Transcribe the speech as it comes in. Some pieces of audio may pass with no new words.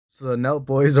So the Nelk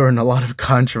boys are in a lot of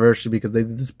controversy because they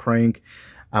did this prank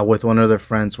with one of their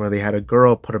friends where they had a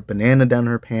girl put a banana down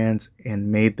her pants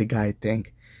and made the guy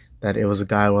think that it was a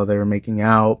guy while they were making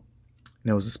out.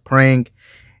 And it was this prank.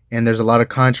 And there's a lot of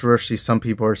controversy. Some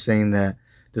people are saying that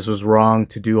this was wrong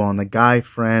to do on the guy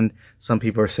friend. Some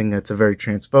people are saying that it's a very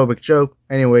transphobic joke.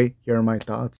 Anyway, here are my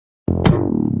thoughts.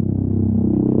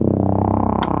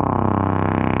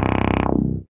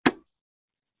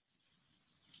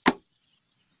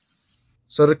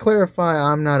 So to clarify,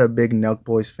 I'm not a big Nelk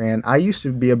Boys fan. I used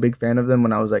to be a big fan of them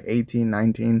when I was like 18,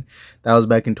 19. That was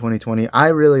back in 2020. I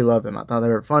really love them. I thought they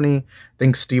were funny. I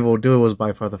think Steve Will Do It was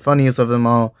by far the funniest of them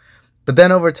all. But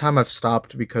then over time I've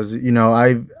stopped because, you know,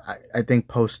 I think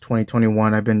post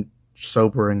 2021 I've been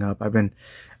sobering up. I've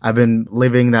been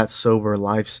living that sober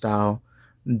lifestyle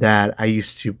that I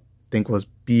used to think was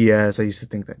BS. I used to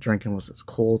think that drinking was this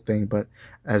cool thing, but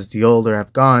as the older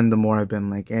I've gone, the more I've been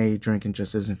like, hey, drinking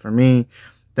just isn't for me.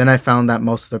 Then I found that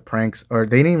most of the pranks, or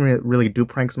they didn't even really do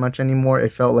pranks much anymore.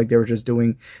 It felt like they were just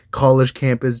doing college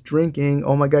campus drinking.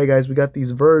 Oh my god, guys, we got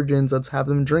these virgins, let's have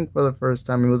them drink for the first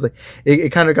time. It was like,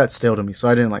 it kind of got stale to me, so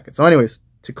I didn't like it. So anyways,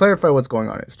 to clarify what's going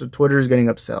on is Twitter is getting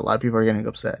upset. A lot of people are getting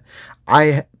upset.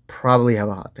 I probably have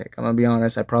a hot take. I'm gonna be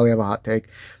honest, I probably have a hot take.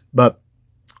 But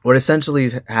what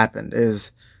essentially happened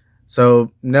is,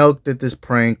 so Nelk did this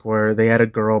prank where they had a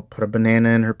girl put a banana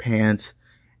in her pants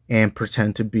and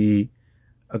pretend to be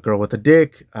a girl with a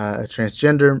dick, a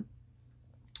transgender,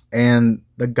 and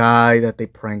the guy that they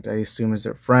pranked, I assume is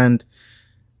their friend,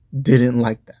 didn't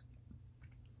like that.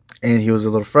 And he was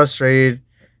a little frustrated.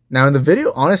 Now in the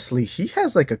video, honestly, he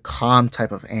has like a calm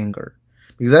type of anger.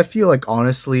 Because I feel like,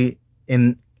 honestly,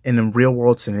 in real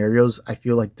world scenarios, I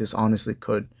feel like this honestly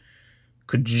could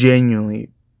genuinely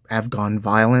have gone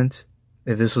violent.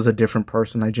 If this was a different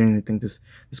person, I genuinely think this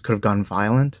could have gone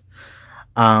violent.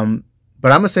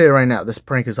 But I'm going to say it right now, this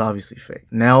prank is obviously fake.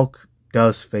 Nelk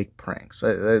does fake pranks.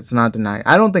 It's not denying.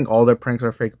 I don't think all their pranks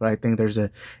are fake, but I think there's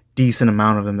a decent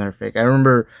amount of them that are fake. I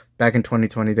remember back in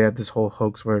 2020, they had this whole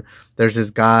hoax where there's this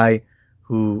guy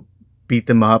who beat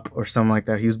them up or something like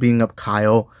that. He was beating up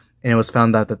Kyle, and it was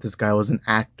found out that this guy was an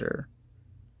actor.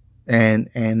 And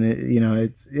you know,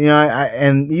 it's, you know,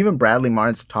 and even Bradley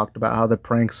Martin's talked about how the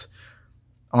pranks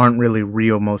aren't really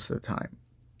real most of the time.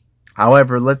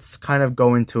 However, let's kind of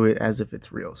go into it as if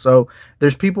it's real. So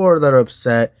there's people that are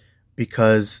upset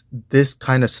because this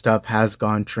kind of stuff has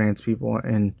gotten trans people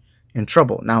in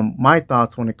trouble. Now, my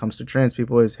thoughts when it comes to trans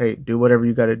people is, hey, do whatever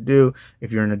you got to do.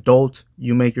 If you're an adult,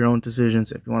 you make your own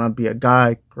decisions. If you want to be a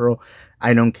guy, girl,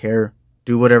 I don't care.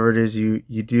 Do whatever it is you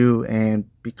do and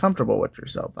be comfortable with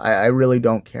yourself. I really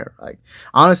don't care. Like,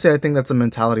 honestly, I think that's a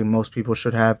mentality most people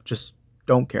should have. Just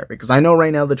don't care. Because I know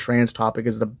right now the trans topic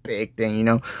is the big thing, you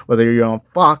know, whether you're on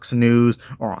Fox News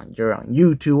or you're on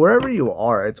YouTube, wherever you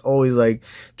are, it's always like,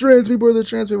 trans people are the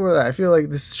trans people are that. I feel like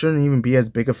this shouldn't even be as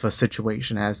big of a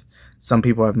situation as some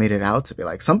people have made it out to be.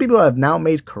 Like, some people have now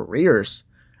made careers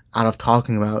out of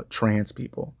talking about trans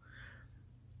people.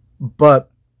 But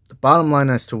the bottom line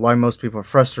as to why most people are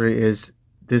frustrated is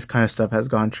this kind of stuff has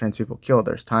gotten trans people killed.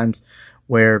 There's times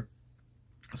where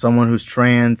someone who's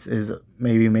trans is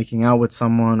maybe making out with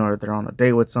someone or they're on a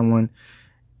date with someone,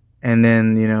 and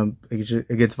then, you know,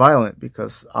 it gets violent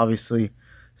because obviously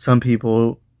some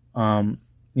people,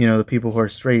 you know, the people who are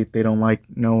straight, they don't like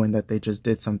knowing that they just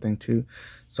did something to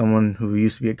someone who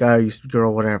used to be a guy, used to be a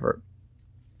girl, whatever.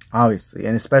 Obviously,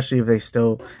 and especially if they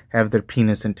still have their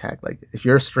penis intact. Like, if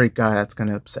you're a straight guy, that's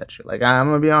gonna upset you. Like, I'm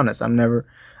gonna be honest, I'm never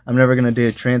gonna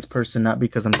date a trans person, not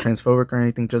because I'm transphobic or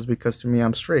anything, just because to me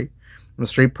I'm straight. I'm a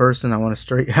straight person. I want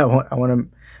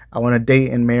to date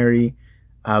and marry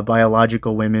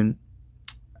biological women.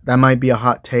 That might be a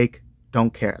hot take.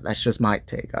 Don't care. That's just my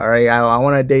take. All right. I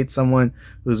want to date someone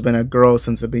who's been a girl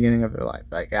since the beginning of their life.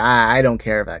 Like, I don't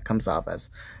care if that comes off as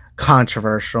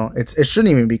controversial. It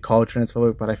shouldn't even be called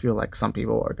transphobic, but I feel like some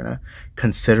people are gonna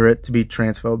consider it to be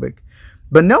transphobic.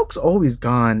 But Nelk's always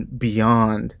gone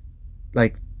beyond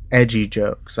like edgy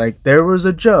jokes. Like, there was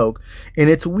a joke, and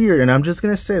it's weird, and I'm just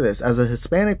gonna say this as a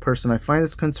Hispanic person, I find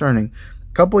this concerning.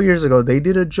 A couple years ago, they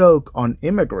did a joke on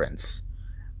immigrants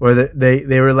where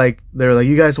they were like,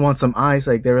 you guys want some ice?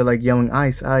 Like, they were like yelling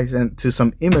ice, ice, and to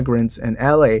some immigrants in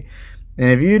LA. And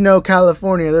if you know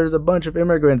California, there's a bunch of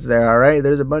immigrants there, all right?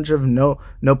 There's a bunch of no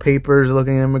papers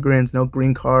looking immigrants, no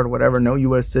green card, whatever, no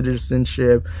U.S.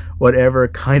 citizenship, whatever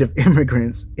kind of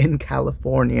immigrants in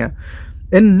California.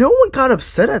 And no one got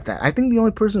upset at that. I think the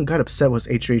only person who got upset was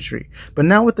H3. But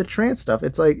now with the trans stuff,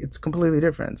 it's like, it's completely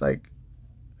different. It's like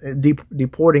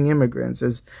deporting immigrants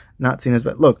is not seen as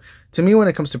bad. Look, to me, when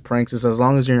it comes to pranks, is as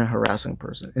long as you're not harassing a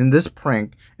person. In this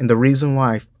prank, and the reason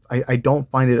why I don't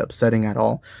find it upsetting at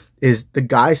all is the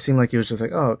guy seemed like he was just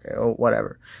like, oh, okay, oh,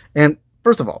 whatever. And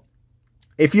first of all,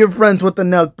 if you're friends with the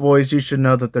Nelk boys, you should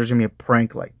know that there's going to be a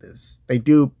prank like this. They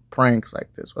do pranks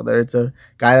like this, whether it's a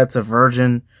guy that's a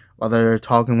virgin, whether they're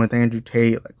talking with Andrew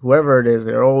Tate, like whoever it is,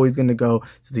 they're always going to go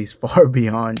to these far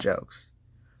beyond jokes.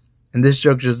 And this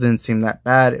joke just didn't seem that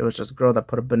bad. It was just a girl that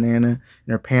put a banana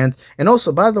in her pants. And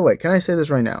also, by the way, can I say this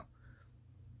right now?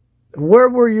 Where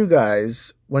were you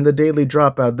guys when the Daily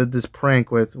Dropout did this prank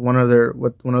with one of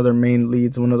their main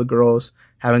leads, one of the girls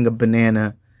having a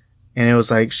banana, and it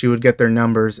was like she would get their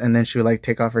numbers and then she would like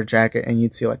take off her jacket and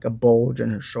you'd see like a bulge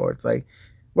in her shorts. Like,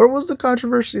 where was the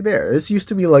controversy there? This used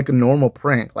to be like a normal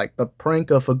prank, like the prank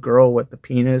of a girl with the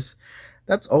penis.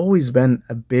 That's always been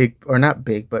a big, or not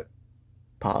big, but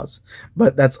pause.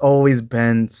 But that's always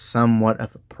been somewhat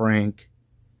of a prank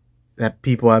that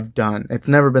people have done. It's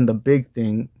never been the big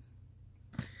thing.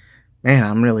 Man,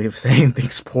 I'm really saying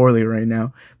things poorly right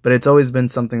now. But it's always been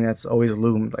something that's always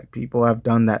loomed. Like, people have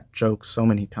done that joke so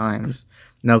many times.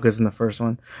 Nelk is in the first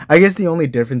one. I guess the only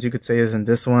difference you could say is in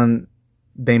this one,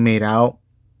 they made out.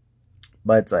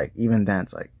 But it's like, even then,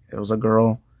 it's like, it was a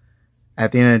girl.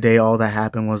 At the end of the day, all that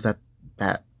happened was that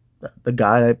the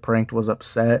guy that pranked was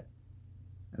upset.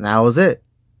 And that was it.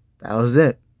 That was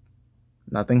it.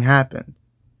 Nothing happened.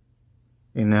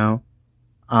 You know?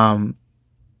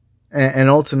 And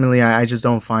ultimately, I just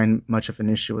don't find much of an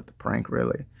issue with the prank,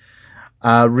 really.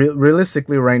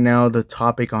 Realistically, right now, the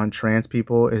topic on trans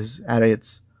people is at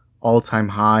its all-time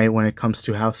high when it comes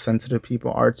to how sensitive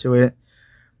people are to it.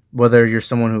 Whether you're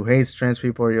someone who hates trans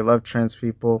people or you love trans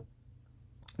people,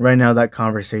 right now that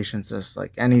conversation's just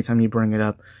like, anytime you bring it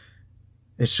up,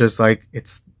 it's just like,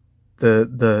 it's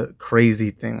the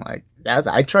crazy thing. Like,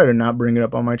 I try to not bring it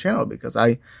up on my channel because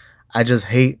I just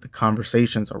hate the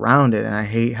conversations around it, and I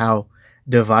hate how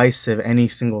divisive any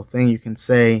single thing you can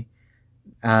say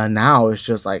now is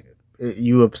just like,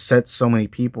 you upset so many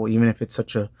people, even if it's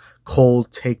such a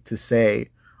cold take to say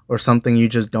or something you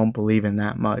just don't believe in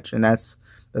that much. And that's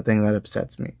the thing that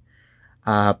upsets me.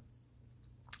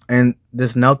 And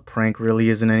this Nelk prank really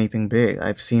isn't anything big.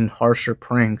 I've seen harsher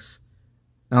pranks.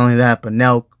 Not only that, but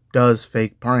Nelk does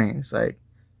fake pranks.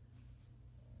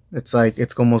 It's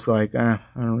almost like, I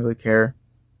don't really care.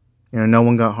 You know, no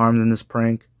one got harmed in this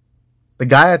prank. The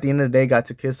guy at the end of the day got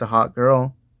to kiss a hot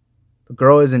girl. The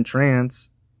girl isn't trans.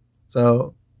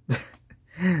 So,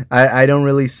 I don't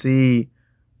really see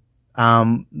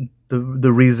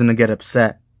the reason to get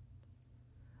upset.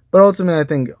 But ultimately, I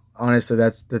think, honestly,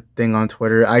 that's the thing on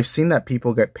Twitter. I've seen that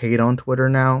people get paid on Twitter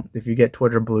now, if you get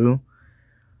Twitter Blue.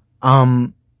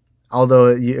 Although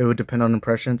it would depend on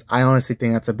impressions. I honestly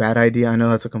think that's a bad idea. I know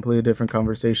that's a completely different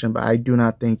conversation, but I do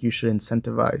not think you should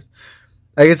incentivize.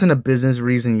 I guess in a business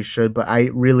reason you should, but I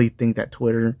really think that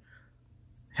Twitter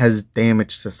has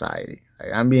damaged society.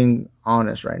 I'm being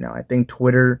honest right now. I think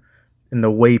Twitter and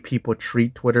the way people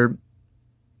treat Twitter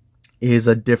is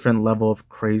a different level of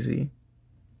crazy.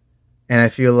 And I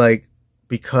feel like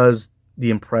because the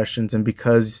impressions and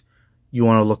because you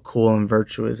want to look cool and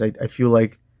virtuous, I feel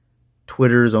like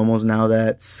Twitter is almost now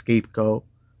that scapegoat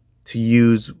to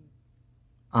use.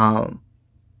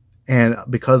 And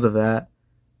because of that,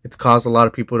 it's caused a lot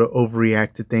of people to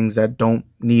overreact to things that don't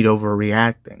need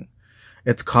overreacting.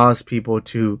 It's caused people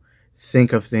to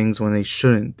think of things when they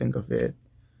shouldn't think of it.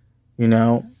 You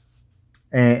know?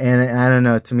 And I don't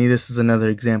know, to me this is another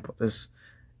example.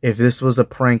 If this was a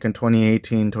prank in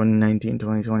 2018, 2019,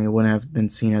 2020, it wouldn't have been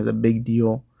seen as a big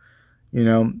deal. You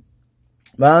know?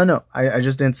 But I don't know. I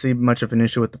just didn't see much of an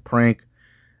issue with the prank.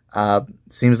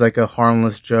 Seems like a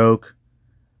harmless joke.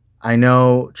 I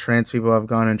know trans people have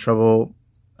gone in trouble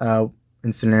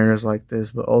in scenarios like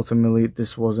this, but ultimately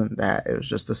this wasn't that. It was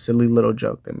just a silly little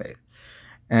joke they made.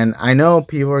 And I know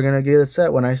people are going to get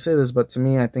upset when I say this, but to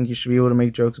me, I think you should be able to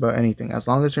make jokes about anything. As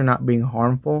long as you're not being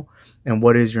harmful and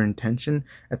what is your intention.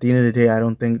 At the end of the day, I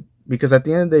don't think... Because at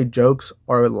the end of the day, jokes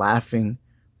are laughing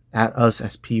at us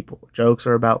as people. Jokes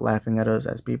are about laughing at us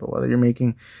as people. Whether you're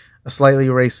making a slightly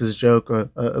racist joke or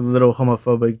a little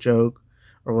homophobic joke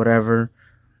or whatever.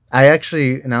 I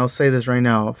actually, and I'll say this right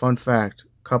now, a fun fact.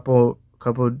 Couple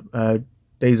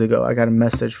days ago, I got a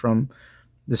message from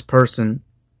this person.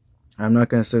 I'm not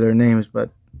going to say their names, but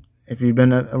if you've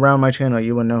been around my channel,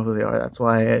 you would know who they are. That's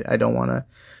why I don't want to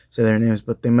say their names,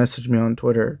 but they messaged me on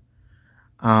Twitter.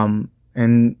 And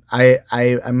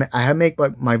I make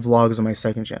like my vlogs on my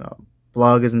second channel.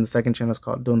 Vlog is in the second channel. It's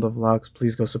called Dundo Vlogs.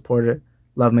 Please go support it.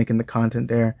 Love making the content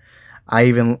there.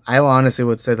 I honestly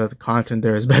would say that the content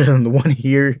there is better than the one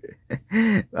here.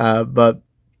 But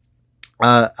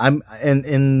I'm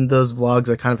in those vlogs.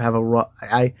 I kind of have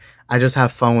I I just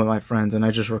have fun with my friends and I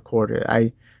just record it.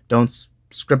 I don't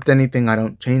script anything. I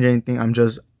don't change anything.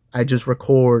 I just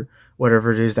record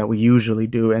whatever it is that we usually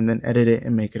do and then edit it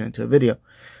and make it into a video.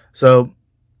 So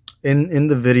in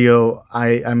the video,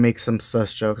 I make some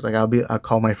sus jokes. Like I'll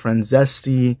call my friend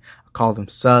Zesty, I'll call them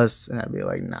sus, and I'd be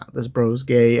like, nah, this bro's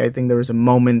gay. I think there was a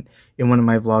moment in one of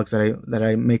my vlogs that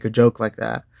I make a joke like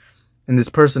that. And this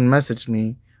person messaged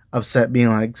me upset, being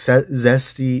like,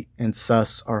 zesty and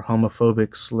sus are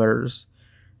homophobic slurs.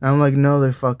 And I'm like, no,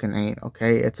 they fucking ain't,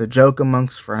 okay? It's a joke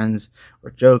amongst friends.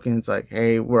 We're joking. It's like,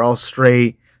 hey, we're all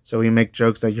straight, so we make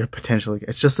jokes that you're potentially...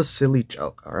 It's just a silly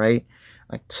joke, all right?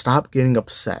 Like, stop getting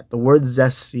upset. The word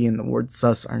zesty and the word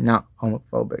sus are not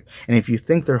homophobic. And if you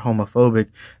think they're homophobic,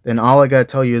 then all I gotta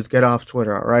tell you is get off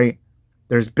Twitter, all right?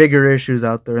 There's bigger issues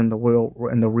out there in the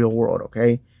real world,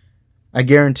 okay? I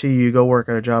guarantee you go work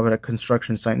at a job at a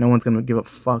construction site, no one's going to give a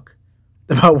fuck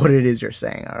about what it is you're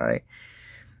saying, alright?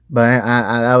 But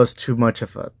that was too much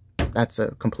of a... That's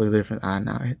a completely different...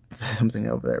 no, I hit something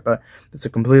over there. But it's a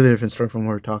completely different story from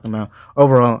what we're talking about.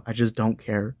 Overall, I just don't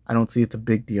care. I don't see it's a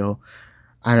big deal.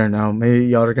 I don't know. Maybe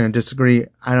y'all are going to disagree.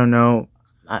 I don't know.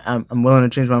 I'm willing to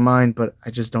change my mind, but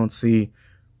I just don't see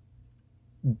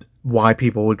why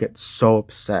people would get so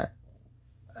upset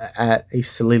at a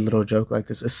silly little joke like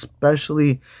this,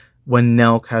 especially when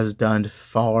Nelk has done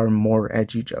far more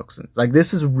edgy jokes. Like,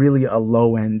 this is really a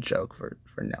low-end joke for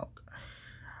Nelk.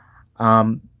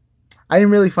 I didn't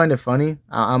really find it funny.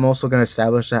 I'm also going to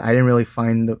establish that I didn't really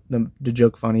find the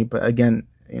joke funny, but again,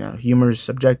 you know, humor is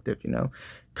subjective, you know,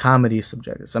 comedy is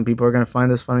subjective. Some people are going to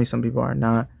find this funny, some people are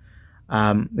not.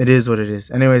 It is what it is.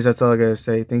 Anyways, that's all I gotta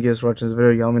say. Thank you guys for watching this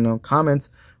video. Y'all let me know in the comments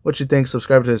what you think.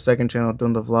 Subscribe to the second channel,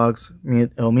 Dundo Vlogs.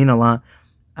 It'll mean a lot.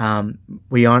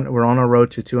 We're on our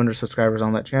road to 200 subscribers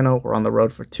on that channel. We're on the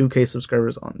road for 2K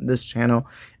subscribers on this channel.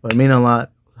 It would mean a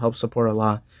lot. Help support a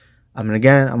lot. And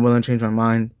again, I'm willing to change my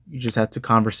mind. You just have to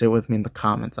conversate with me in the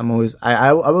comments.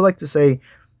 I would like to say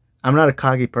I'm not a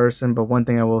cocky person, but one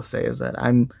thing I will say is that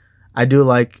I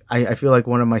feel like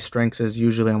one of my strengths is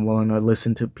usually I'm willing to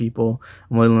listen to people.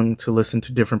 I'm willing to listen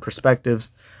to different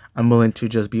perspectives. I'm willing to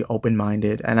just be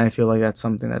open-minded. And I feel like that's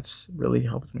something that's really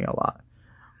helped me a lot.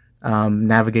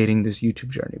 Navigating this YouTube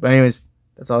journey. But anyways,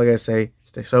 that's all I gotta say.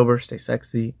 Stay sober, stay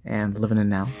sexy, and living in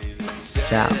now.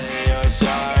 Ciao.